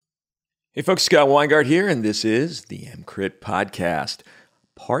Hey folks, Scott Weingart here, and this is the EMCrit podcast,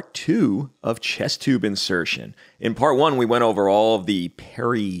 part 2 of chest tube insertion. In part 1, we went over all of the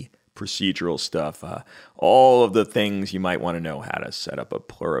peri-procedural stuff, all of the things you might want to know, how to set up a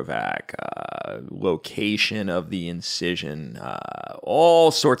pleurovac, location of the incision,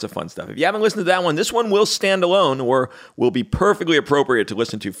 all sorts of fun stuff. If you haven't listened to that one, this one will stand alone or will be perfectly appropriate to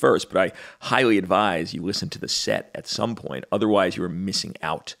listen to first, but I highly advise you listen to the set at some point, otherwise you are missing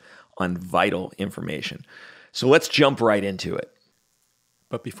out on vital information. So let's jump right into it.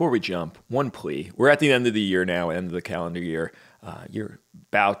 But before we jump, one plea. We're at the end of the year now, end of the calendar year. You're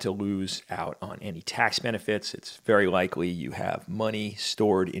about to lose out on any tax benefits. It's very likely you have money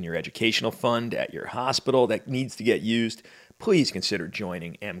stored in your educational fund at your hospital that needs to get used. Please consider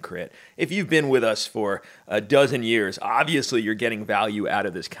joining EMCrit. If you've been with us for a dozen years, obviously you're getting value out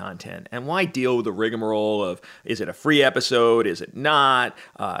of this content. And why deal with the rigmarole of, is it a free episode? Is it not?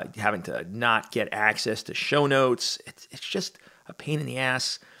 Having to not get access to show notes. It's just a pain in the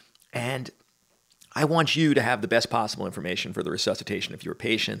ass. And I want you to have the best possible information for the resuscitation of your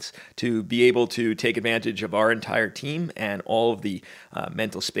patients, to be able to take advantage of our entire team and all of the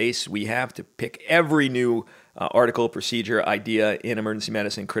mental space we have to pick every new article, procedure, idea in emergency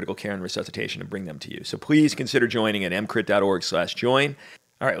medicine, critical care, and resuscitation and bring them to you. So please consider joining at emcrit.org/join.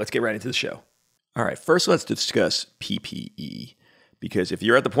 All right, let's get right into the show. All right, first let's discuss PPE. Because if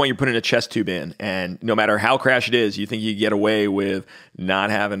you're at the point you're putting a chest tube in, and no matter how crash it is, you think you get away with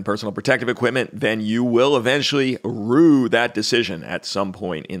not having personal protective equipment, then you will eventually rue that decision at some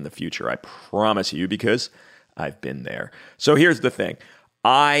point in the future. I promise you, because I've been there. So here's the thing.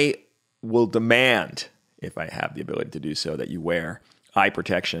 I will demand, if I have the ability to do so, that you wear eye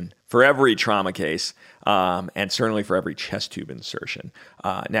protection for every trauma case, and certainly for every chest tube insertion.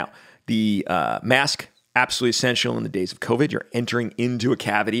 Now, the mask, absolutely essential in the days of COVID. You're entering into a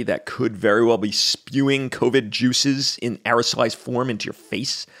cavity that could very well be spewing COVID juices in aerosolized form into your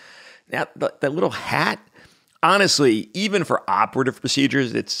face. Now, that little hat, honestly, even for operative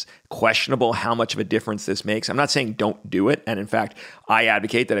procedures, it's questionable how much of a difference this makes. I'm not saying don't do it. And in fact, I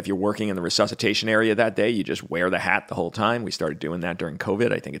advocate that if you're working in the resuscitation area that day, you just wear the hat the whole time. We started doing that during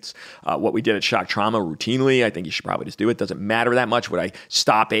COVID. I think it's what we did at shock trauma routinely. I think you should probably just do it. Doesn't matter that much. Would I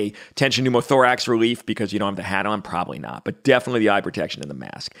stop a tension pneumothorax relief because you don't have the hat on? Probably not. But definitely the eye protection and the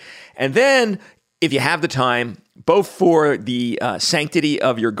mask. And then, if you have the time, both for the sanctity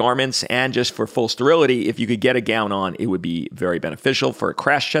of your garments and just for full sterility, if you could get a gown on, it would be very beneficial for a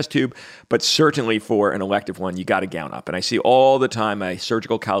crash chest tube, but certainly for an elective one, you got a gown up. And I see all the time my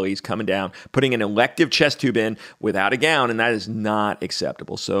surgical colleagues coming down, putting an elective chest tube in without a gown, and that is not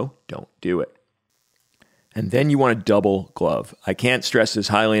acceptable, so don't do it. And then you want a double glove. I can't stress this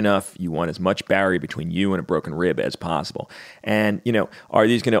highly enough. You want as much barrier between you and a broken rib as possible. And, are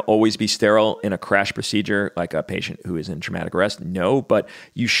these going to always be sterile in a crash procedure like a patient who is in traumatic arrest? No, but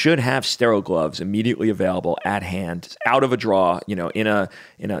you should have sterile gloves immediately available at hand, out of a drawer, in a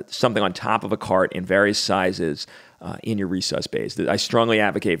something on top of a cart in various sizes. In your resus bays. I strongly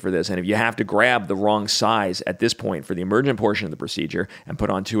advocate for this. And if you have to grab the wrong size at this point for the emergent portion of the procedure and put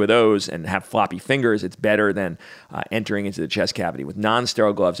on 2 of those and have floppy fingers, it's better than entering into the chest cavity with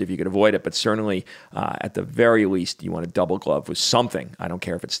non-sterile gloves if you could avoid it. But certainly, at the very least, you want a double glove with something. I don't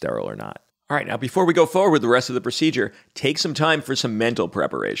care if it's sterile or not. All right, now before we go forward with the rest of the procedure, take some time for some mental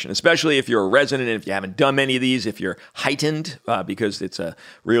preparation, especially if you're a resident and if you haven't done many of these, if you're heightened because it's a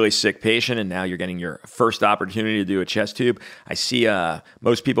really sick patient and now you're getting your first opportunity to do a chest tube. I see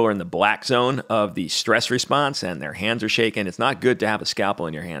most people are in the black zone of the stress response and their hands are shaking. It's not good to have a scalpel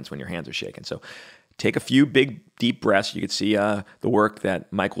in your hands when your hands are shaking. So take a few big, deep breaths. You could see the work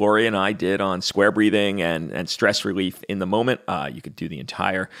that Mike Laurie and I did on square breathing and stress relief in the moment. You could do the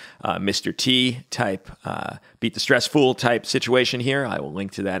entire Mr. T type, beat the stress fool type situation here. I will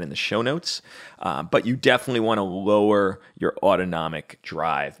link to that in the show notes. But you definitely want to lower your autonomic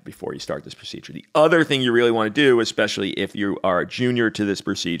drive before you start this procedure. The other thing you really want to do, especially if you are a junior to this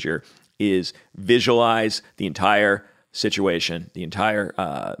procedure, is visualize the entire situation, the entire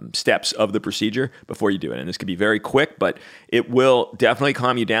steps of the procedure before you do it. And this could be very quick, but it will definitely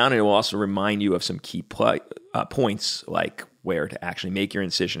calm you down, and it will also remind you of some key points, like where to actually make your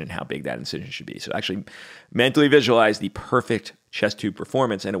incision and how big that incision should be. So actually mentally visualize the perfect chest tube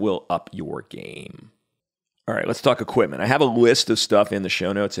performance, and it will up your game. All right, let's talk equipment. I have a list of stuff in the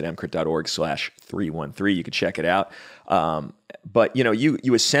show notes at emcrit.org/313. You can check it out. But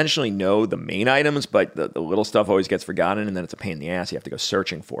you essentially know the main items, but the little stuff always gets forgotten, and then it's a pain in the ass. You have to go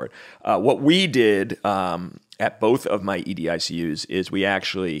searching for it. What we did at both of my ED ICUs is we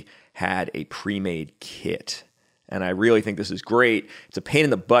actually had a pre-made kit. and I really think this is great. It's a pain in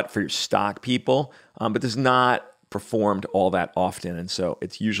the butt for your stock people, but this is not performed all that often, and so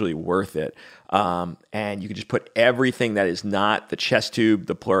it's usually worth it. And you can just put everything that is not the chest tube,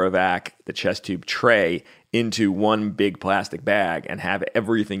 the Pleurovac, the chest tube tray into one big plastic bag and have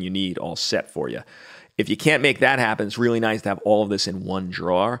everything you need all set for you. If you can't make that happen, it's really nice to have all of this in one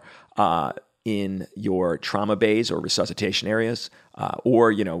drawer in your trauma bays or resuscitation areas,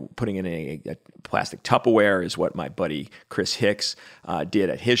 or putting in a plastic Tupperware is what my buddy Chris Hicks did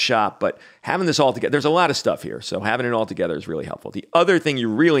at his shop. But having this all together, there's a lot of stuff here, so having it all together is really helpful. The other thing you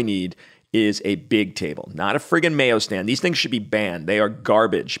really need is a big table, not a friggin' Mayo stand. These things should be banned. They are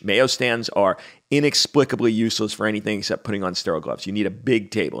garbage. Mayo stands are inexplicably useless for anything except putting on sterile gloves. You need a big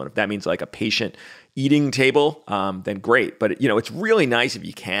table, and if that means like a patient eating table, then great. But it's really nice if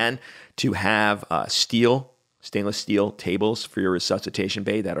you can to have stainless steel tables for your resuscitation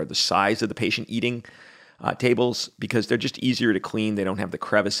bay that are the size of the patient eating tables, because they're just easier to clean. They don't have the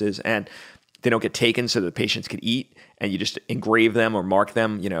crevices, and they don't get taken so the patients could eat, and you just engrave them or mark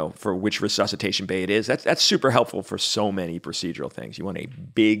them, for which resuscitation bay it is. That's super helpful for so many procedural things. You want a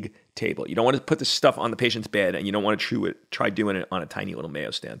big table. You don't want to put this stuff on the patient's bed, and you don't want to try doing it on a tiny little Mayo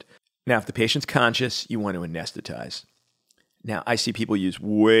stand. Now, if the patient's conscious, you want to anesthetize. Now, I see people use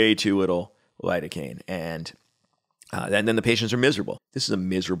way too little lidocaine, and then the patients are miserable. This is a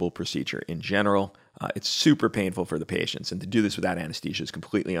miserable procedure in general. It's super painful for the patients, and to do this without anesthesia is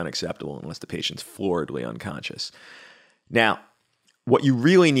completely unacceptable unless the patient's floridly unconscious. Now, what you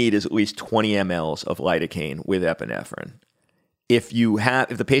really need is at least 20 mLs of lidocaine with epinephrine. If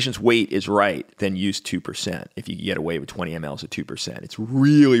the patient's weight is right, then use 2%. If you get away with 20 mLs of 2%, it's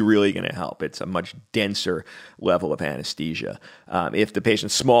really, really going to help. It's a much denser level of anesthesia. If the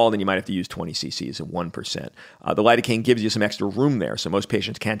patient's small, then you might have to use 20 cc's of 1%. The lidocaine gives you some extra room there, so most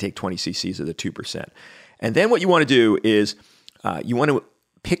patients can take 20 cc's of the 2%. And then what you want to do is you want to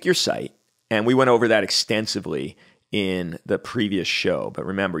pick your site, and we went over that extensively in the previous show. But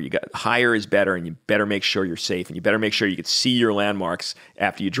remember, higher is better, and you better make sure you're safe, and you better make sure you can see your landmarks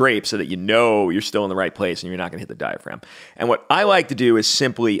after you drape so that you're still in the right place and you're not going to hit the diaphragm. And what I like to do is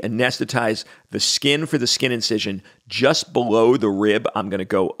simply anesthetize the skin for the skin incision just below the rib I'm going to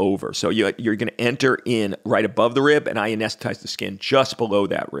go over. So you're going to enter in right above the rib, and I anesthetize the skin just below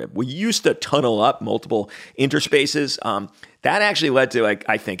that rib. We used to tunnel up multiple interspaces. That actually led to,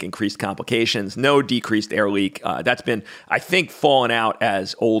 I think, increased complications, no decreased air leak. That's been, I think, fallen out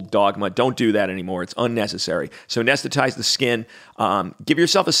as old dogma. Don't do that anymore. It's unnecessary. So anesthetize the skin. Give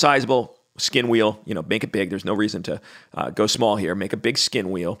yourself a sizable skin wheel. Make it big. There's no reason to go small here. Make a big skin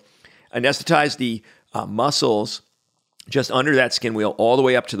wheel. Anesthetize the muscles just under that skin wheel all the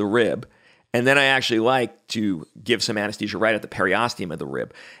way up to the rib. And then I actually like to give some anesthesia right at the periosteum of the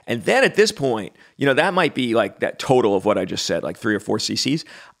rib. And then at this point, that might be like that total of what I just said, like 3 or 4 cc's.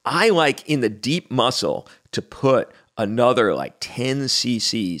 I like in the deep muscle to put another like 10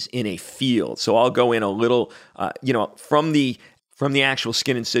 cc's in a field. So I'll go in a little, from the actual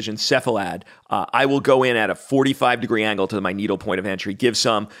skin incision cephalad, I will go in at a 45-degree angle to my needle point of entry, give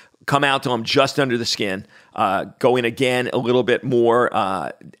some, come out to them just under the skin, go in again a little bit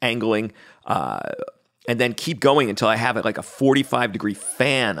more angling, and then keep going until I have like a 45-degree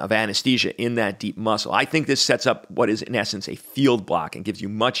fan of anesthesia in that deep muscle. I think this sets up what is, in essence, a field block and gives you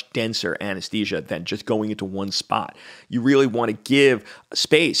much denser anesthesia than just going into one spot. You really want to give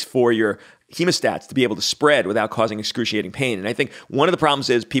space for your hemostats to be able to spread without causing excruciating pain. And I think one of the problems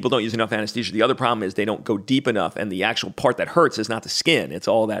is people don't use enough anesthesia. The other problem is they don't go deep enough, and the actual part that hurts is not the skin. It's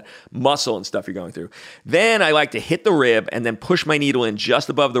all that muscle and stuff you're going through. Then I like to hit the rib and then push my needle in just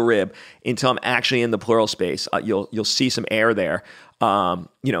above the rib until I'm actually in the pleural space. You'll see some air there.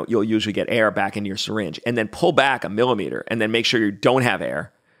 You'll usually get air back into your syringe, and then pull back a millimeter and then make sure you don't have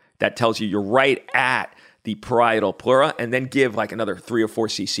air. That tells you you're right at the parietal pleura, and then give like another 3 or 4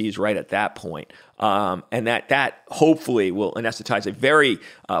 cc's right at that point. And that hopefully will anesthetize a very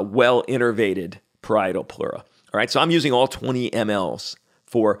well innervated parietal pleura. All right, so I'm using all 20 mLs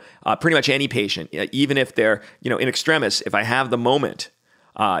for pretty much any patient, even if they're in extremis. If I have the moment,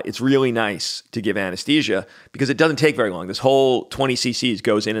 it's really nice to give anesthesia because it doesn't take very long. This whole 20 cc's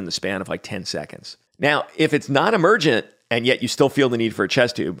goes in the span of like 10 seconds. Now, if it's not emergent, and yet you still feel the need for a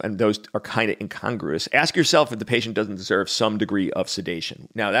chest tube, and those are kind of incongruous, ask yourself if the patient doesn't deserve some degree of sedation.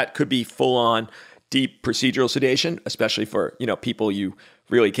 Now, that could be full-on deep procedural sedation, especially for people you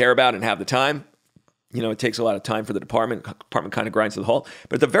really care about and have the time. It takes a lot of time for the department. Department kind of grinds to the halt.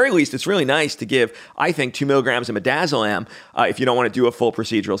 But at the very least, it's really nice to give, I think, 2 milligrams of midazolam if you don't want to do a full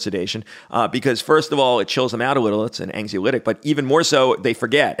procedural sedation. Because first of all, it chills them out a little. It's an anxiolytic. But even more so, they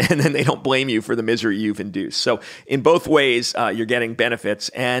forget. And then they don't blame you for the misery you've induced. So in both ways, you're getting benefits.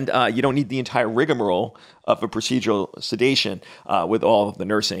 And you don't need the entire rigmarole of a procedural sedation with all of the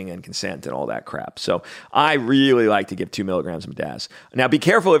nursing and consent and all that crap. So I really like to give 2 milligrams of midaz. Now be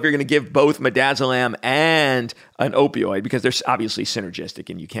careful if you're going to give both midazolam and an opioid, because they're obviously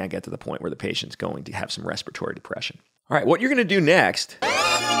synergistic and you can't get to the point where the patient's going to have some respiratory depression. All right, what you're going to do next...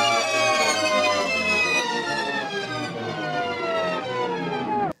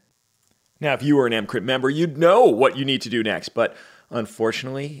 Now, if you were an EMCrit member, you'd know what you need to do next. But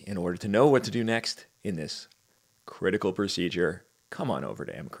unfortunately, in order to know what to do next in this critical procedure, come on over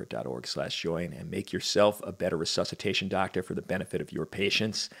to emcrit.org/join and make yourself a better resuscitation doctor for the benefit of your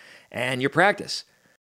patients and your practice.